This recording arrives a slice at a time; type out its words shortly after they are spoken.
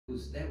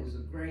That was a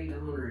great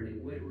honor, and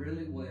it went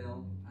really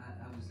well.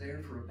 I was there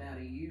for about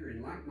a year,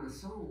 and like my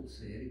song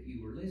said, if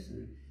you were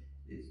listening,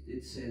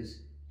 it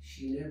says,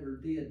 she never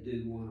did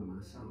do one of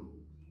my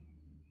songs.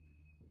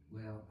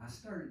 Well, I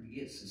started to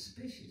get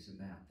suspicious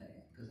about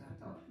that, because I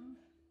thought,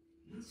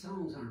 my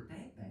songs aren't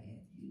that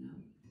bad, you know.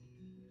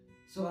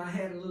 So I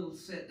had a little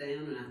sit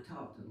down, and I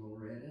talked to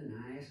Loretta, and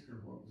I asked her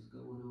what was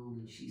going on,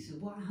 and she said,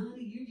 well,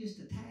 honey, you're just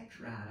a tax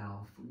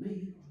write-off for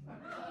me.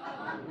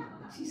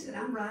 She said,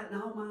 I'm writing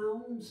all my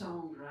own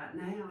songs right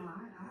now.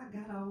 I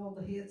got all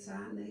the hits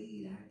I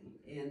need.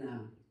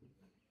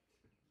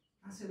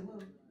 I said,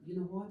 well, you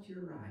know what?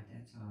 You're right.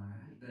 That's all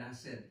right. But I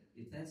said,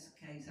 if that's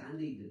the case, I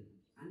need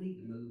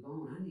to move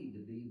on. I need to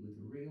be with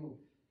a real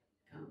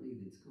company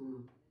that's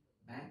going to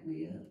back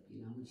me up,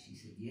 you know. And she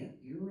said, yep,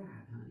 you're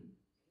right, honey.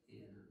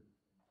 And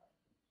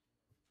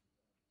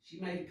she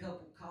made a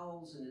couple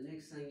calls, and the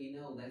next thing you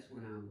know, that's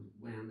when I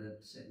wound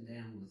up sitting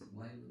down with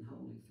Waylon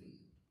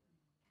Holyfield.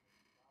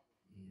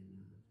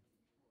 And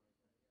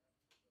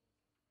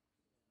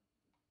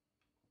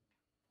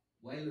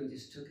Waylon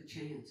just took a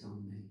chance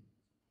on me.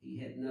 He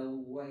had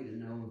no way to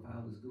know if I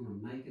was going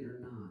to make it or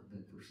not,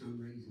 but for some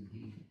reason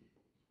he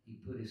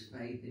put his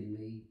faith in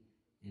me,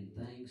 and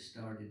things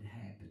started to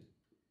happen.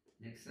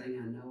 Next thing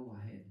I know,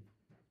 I had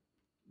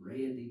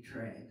Randy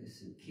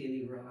Travis and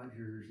Kenny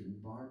Rogers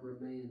and Barbara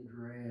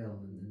Mandrell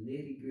and the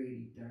Nitty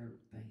Gritty Dirt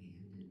Band,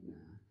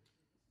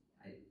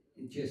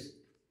 and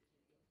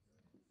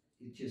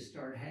it just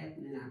started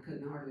happening. I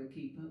couldn't hardly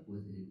keep up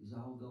with it. It was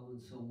all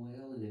going so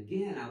well. And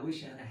again, I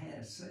wish I'd have had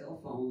a cell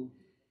phone,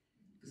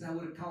 because I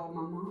would have called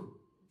my mom.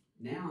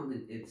 Now I'm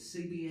at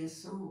CBS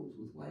Songs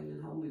with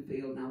Waylon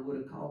Holyfield, and I would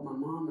have called my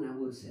mom, and I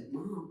would have said,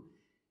 Mom,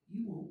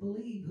 you won't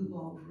believe who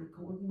all's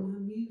recording my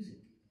music.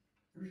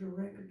 There's a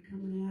record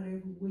coming out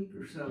every week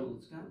or so.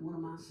 It's got one of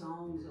my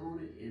songs on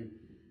it. And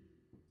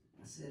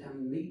I said,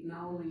 I'm meeting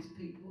all these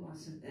people. I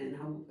said, and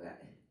I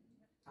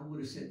would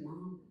have said,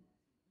 Mom,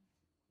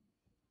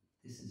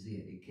 this is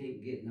it. It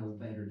can't get no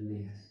better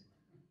than this.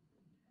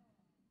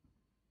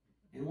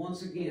 And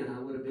once again, I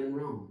would have been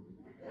wrong.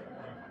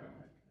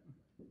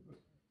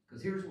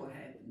 Because here's what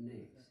happened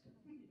next.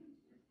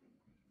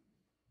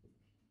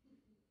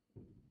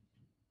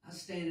 I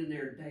was standing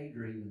there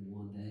daydreaming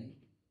one day,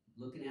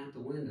 looking out the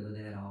window of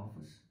that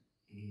office,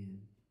 and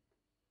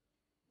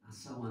I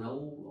saw an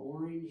old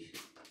orange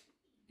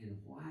and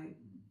white,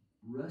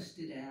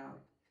 rusted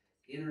out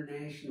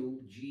International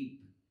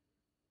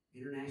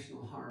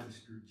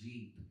Harvester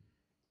Jeep.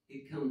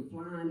 It come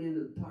flying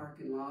into the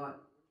parking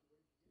lot,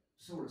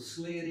 sort of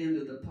slid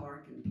into the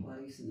parking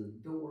place, and the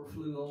door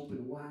flew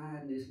open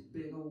wide, and this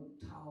big old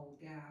tall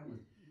guy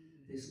with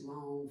this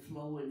long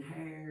flowing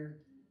hair,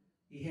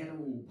 he had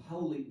on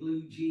holy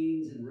blue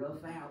jeans and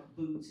rough out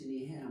boots, and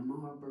he had a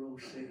Marlboro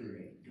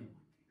cigarette going.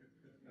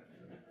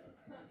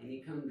 And he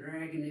come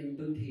dragging them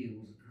boot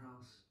heels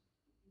across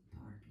the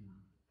parking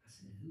lot. I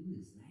said, who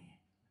is that?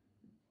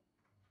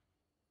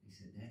 He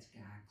said, that's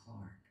Guy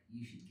Clark.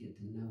 You should get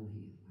to know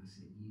him. I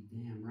said, you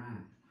damn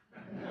right.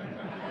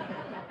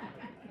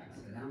 I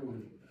said, I'm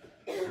going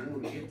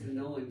to get to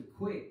know him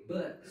quick.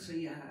 But,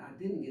 see, I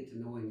didn't get to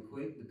know him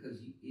quick,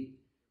 because if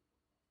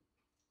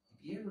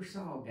you ever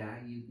saw a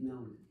guy, you'd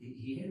know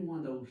he had one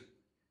of those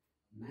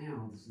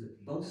mouths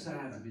that both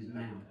sides of his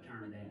mouth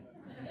turned out.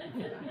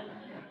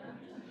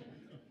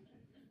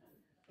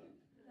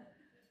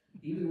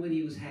 Even when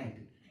he was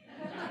happy.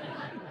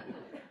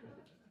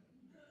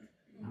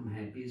 I'm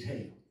happy as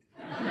hell.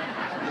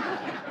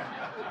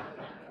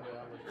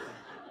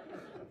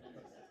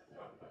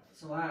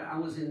 So I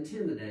was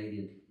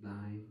intimidated by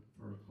him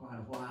for quite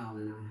a while,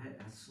 and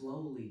I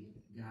slowly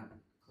got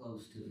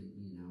close to him,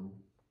 you know,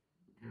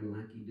 kind of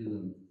like you do a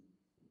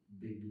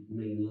big,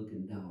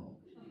 mean-looking dog.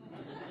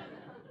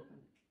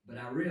 But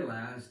I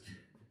realized,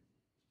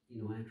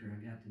 you know, after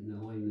I got to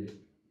know him, that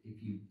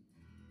if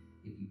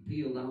you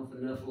peeled off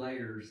enough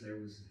layers, there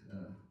was a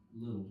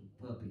little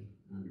puppy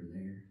under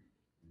there.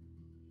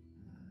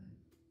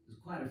 There's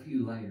quite a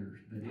few layers,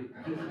 but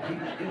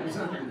it was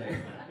under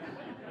there.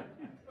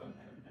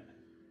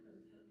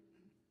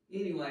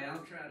 Anyway,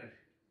 I'll try to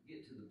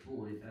get to the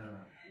point.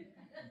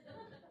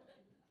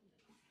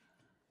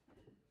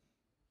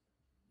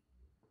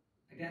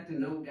 I got to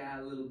know Guy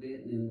a little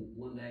bit, and then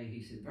one day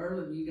he said,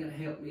 Verlon, you got to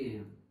help me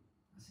out.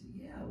 I said,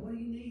 yeah, what do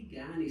you need,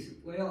 Guy? And he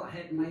said, well, I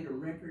hadn't made a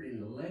record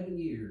in 11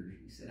 years.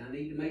 He said, I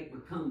need to make my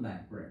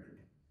comeback record.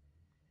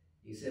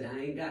 He said, I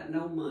ain't got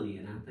no money,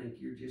 and I think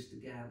you're just the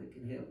guy that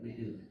can help me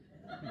do it.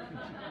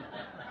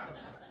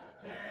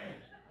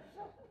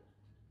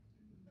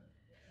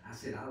 I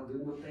said, I'll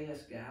do my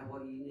best, Guy.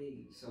 What do you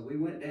need? So we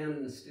went down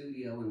in the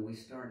studio, and we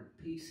started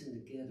piecing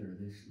together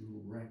this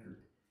little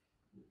record.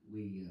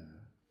 We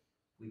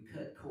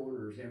cut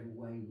corners every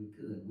way we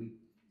could.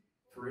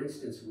 For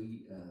instance,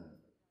 we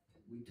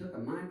took a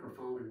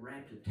microphone and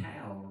wrapped a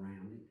towel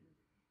around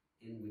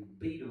it, and we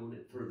beat on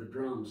it for the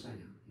drum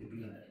sound. It'd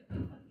be like,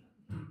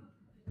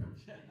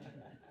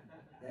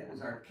 that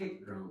was our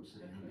kick drum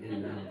sound.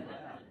 And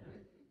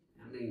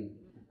I mean,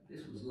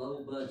 this was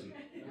low budget.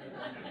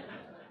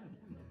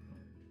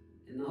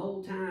 And the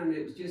whole time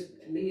it was just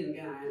me and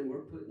Guy, and we're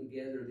putting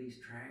together these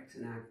tracks,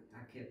 and I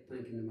kept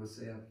thinking to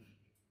myself,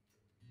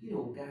 you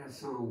know, Guy's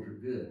songs are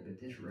good,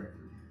 but this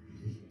record,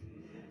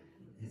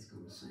 it's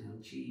going to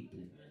sound cheap,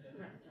 and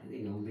it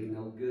ain't going to be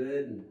no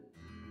good. And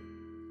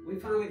we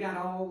finally got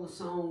all the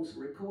songs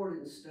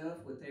recorded and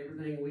stuff with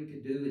everything we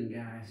could do, and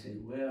Guy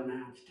said, well,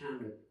 now it's time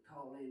to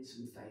call in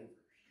some favors.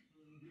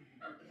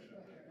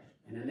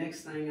 And the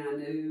next thing I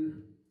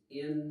knew,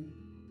 in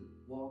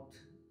walked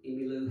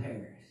Emmylou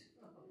Harris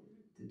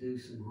to do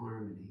some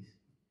harmonies.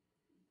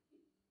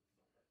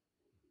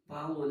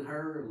 Following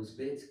her was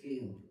Vince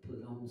Gill,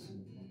 put on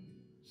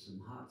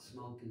some hot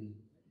smoking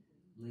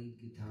lead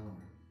guitar,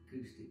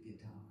 acoustic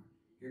guitar.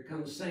 Here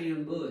comes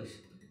Sam Bush,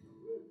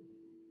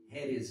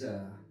 had his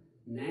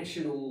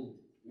national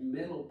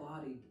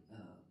metal-bodied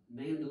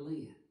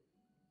mandolin,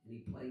 and he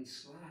played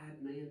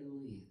slide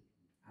mandolin.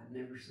 I'd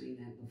never seen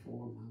that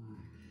before in my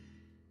life.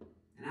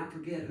 And I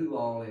forget who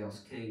all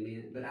else came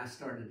in, but I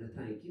started to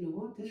think, you know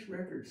what, this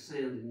record's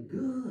sounding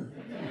good.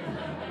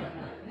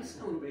 It's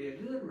going to be a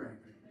good record.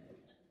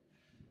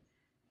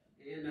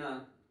 And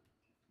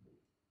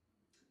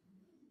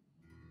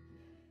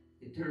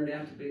it turned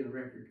out to be a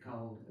record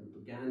called,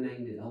 a guy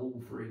named it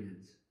Old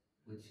Friends,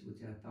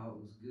 which I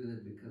thought was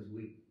good because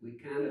we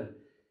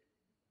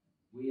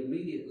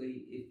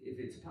immediately, if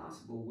it's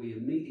possible, we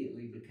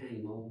immediately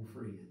became old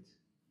friends.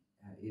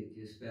 It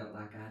just felt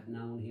like I'd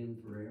known him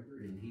forever,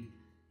 and he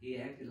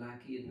acted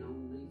like he had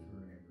known me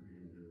forever.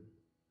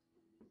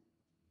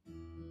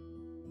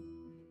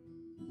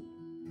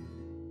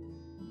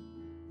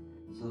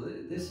 And so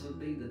this would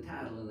be the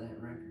title of that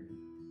record.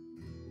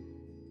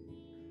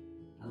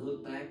 I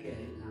look back at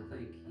it and I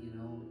think, you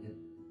know,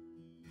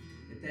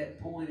 at that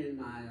point in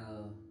my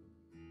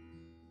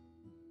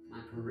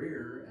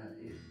career,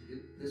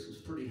 this was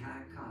pretty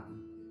high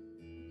cotton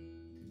to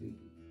be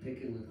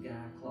picking with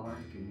Guy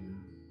Clark and.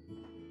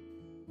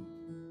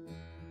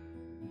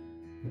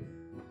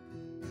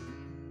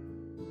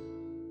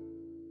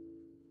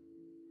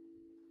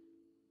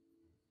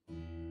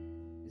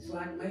 It's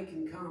like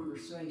making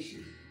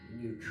conversation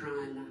and you're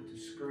trying not to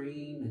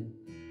scream and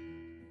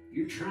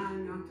you're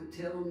trying not to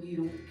tell them you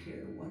don't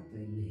care what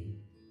they need.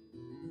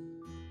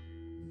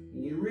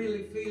 And you're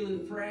really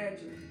feeling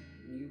fragile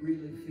and you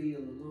really feel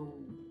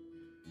alone.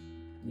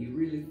 And you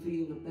really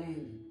feel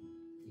abandoned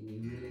and you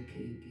really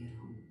can't get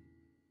home.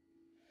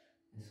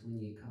 That's when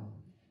you call.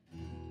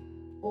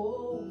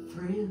 Old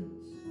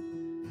friends,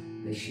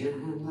 they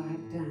shine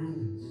like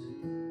diamonds.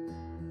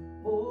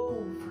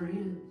 Old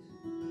friends,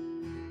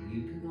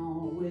 you can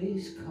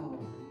always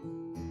call.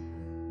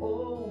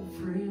 Old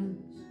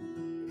friends,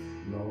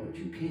 Lord,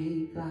 you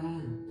can't buy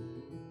them.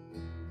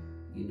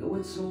 You know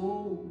it's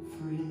old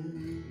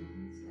friends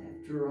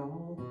after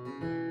all.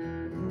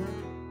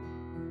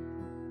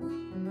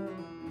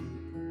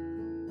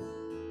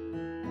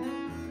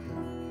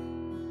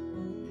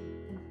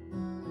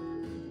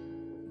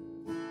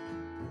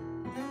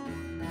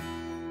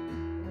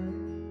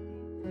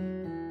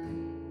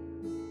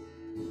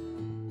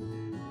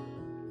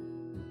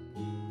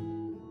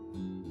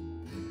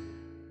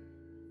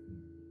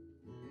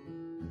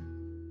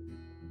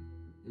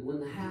 And when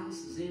the house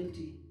is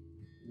empty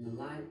and the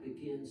light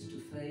begins to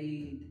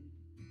fade,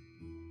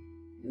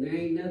 and there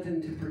ain't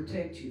nothing to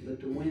protect you but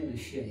the window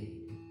shade,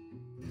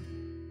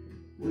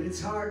 when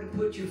it's hard to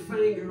put your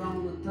finger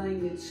on the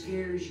thing that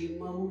scares you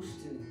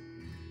most,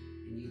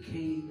 and you can't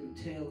even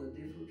tell the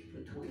difference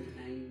between an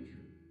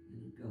angel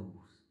and a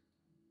ghost,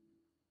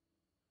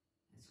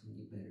 that's when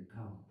you better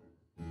call.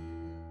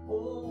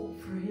 Old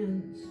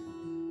friends,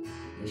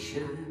 they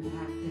shine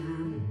like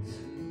diamonds.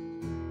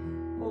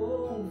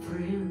 Old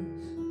friends,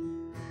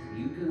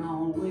 you can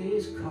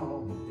always call.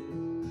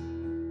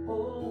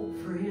 Old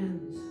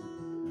friends,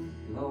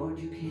 Lord,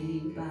 you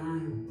can't buy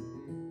them.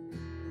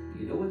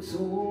 You know it's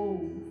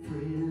old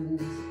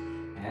friends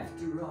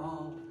after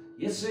all.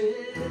 Yes,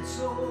 it's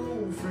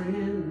old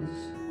friends.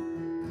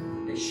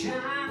 They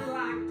shine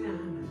like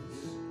diamonds.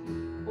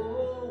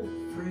 Old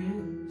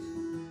friends,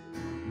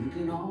 you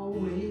can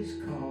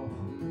always call.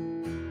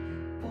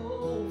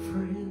 Old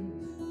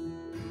friends,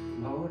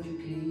 Lord, you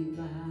can't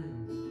buy them.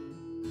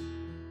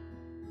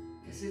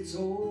 Yes, it's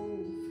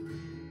old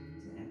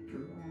friends after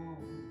all.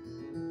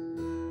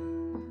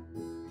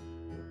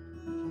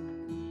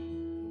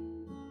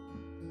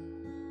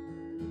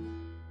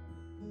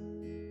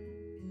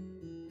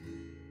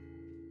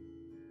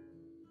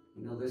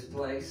 You know, this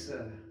place,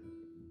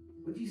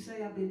 would you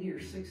say I've been here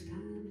 6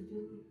 times,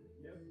 John?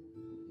 Yep.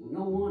 Well,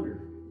 no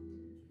wonder.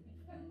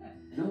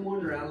 No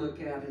wonder I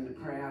look out in the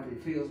crowd and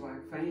it feels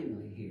like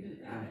family here.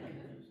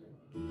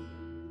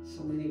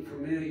 So many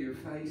familiar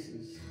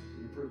faces.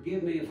 And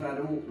forgive me if I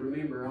don't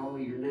remember all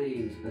your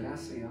names, but I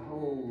see a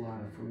whole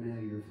lot of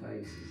familiar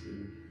faces.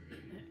 And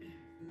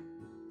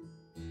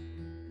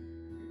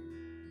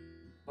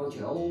a bunch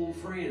of old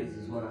friends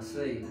is what I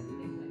see.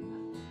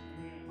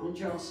 Why don't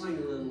y'all sing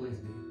a little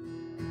with me?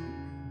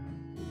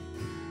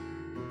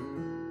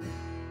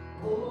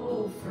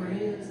 Old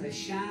friends, they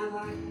shine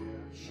like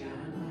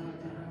diamonds.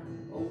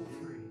 Old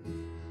friends,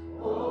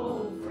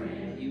 old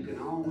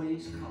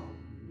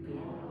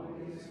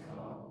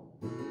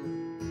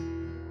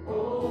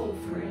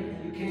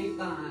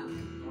time.